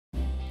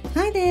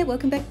Hi there,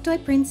 welcome back to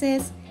Toy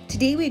Princess.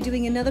 Today we're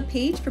doing another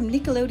page from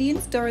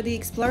Nickelodeon's Dora the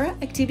Explorer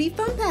Activity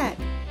Fun Pack.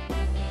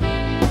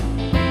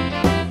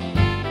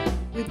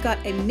 We've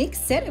got a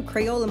mixed set of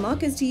Crayola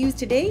markers to use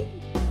today,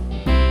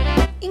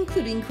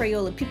 including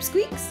Crayola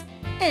pipsqueaks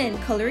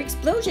and color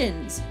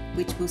explosions,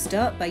 which we'll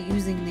start by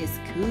using this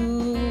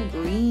cool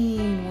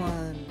green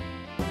one.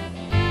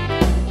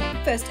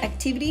 First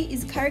activity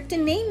is character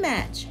name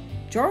match.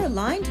 Draw a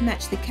line to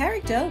match the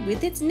character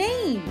with its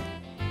name.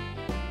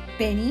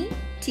 Benny,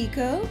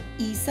 Tico,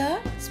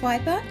 Isa,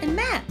 Swiper, and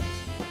Matt.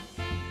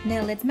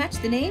 Now let's match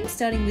the names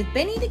starting with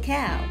Benny the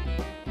cow.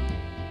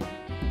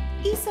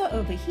 Isa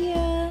over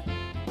here.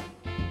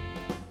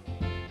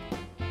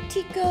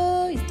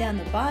 Tico is down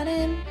the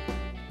bottom.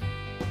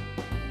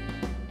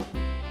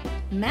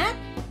 Matt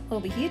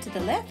over here to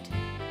the left.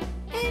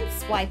 And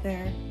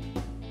Swiper.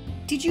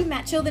 Did you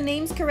match all the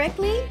names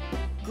correctly?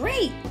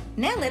 Great!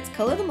 Now let's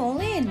color them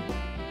all in.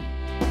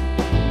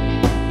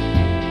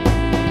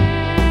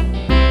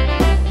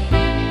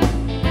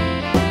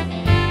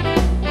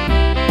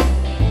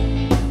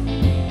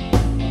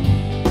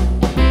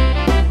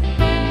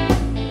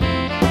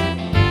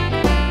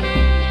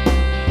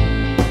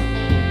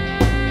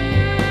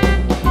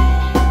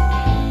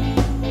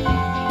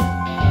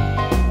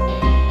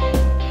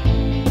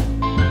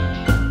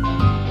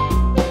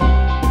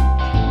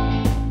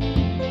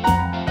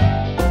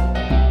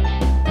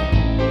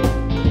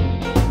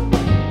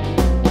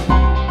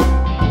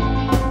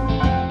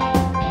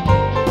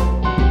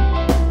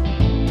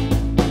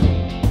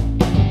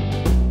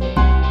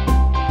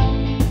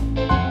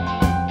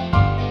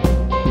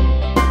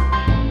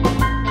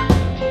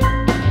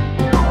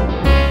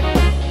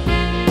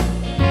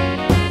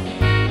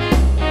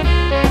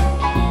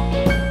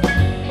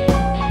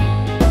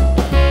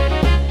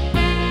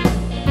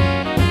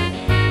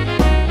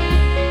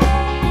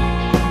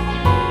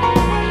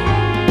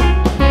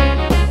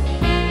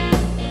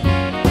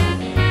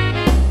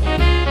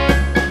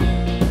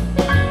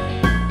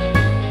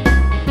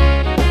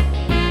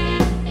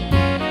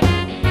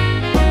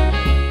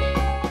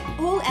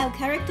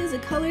 Characters are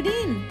colored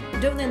in.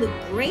 Don't they look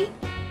great?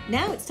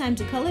 Now it's time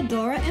to color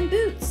Dora and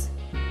Boots.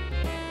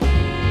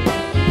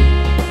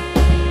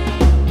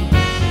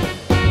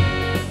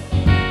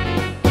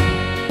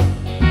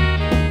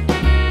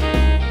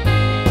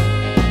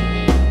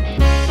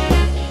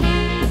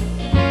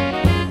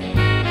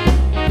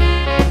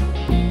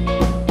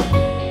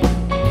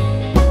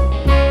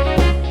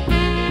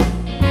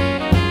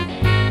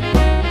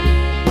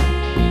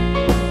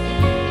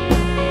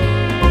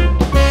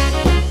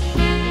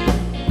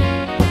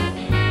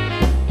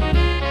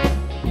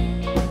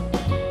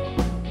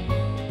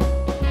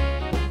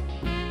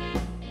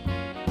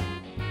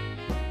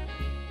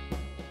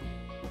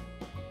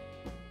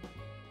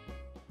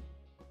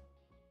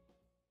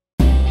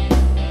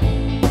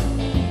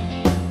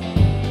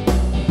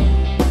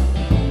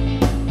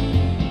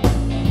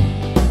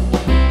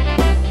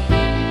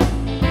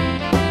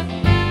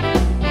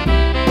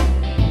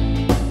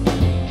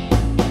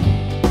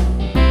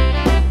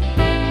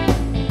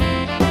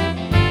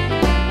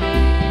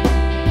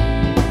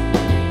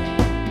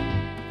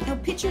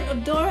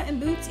 Of Dora and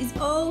Boots is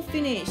all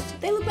finished.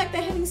 They look like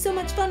they're having so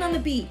much fun on the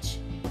beach.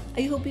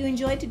 I hope you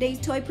enjoyed today's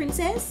Toy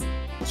Princess.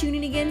 Tune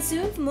in again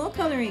soon for more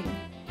coloring.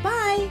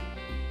 Bye!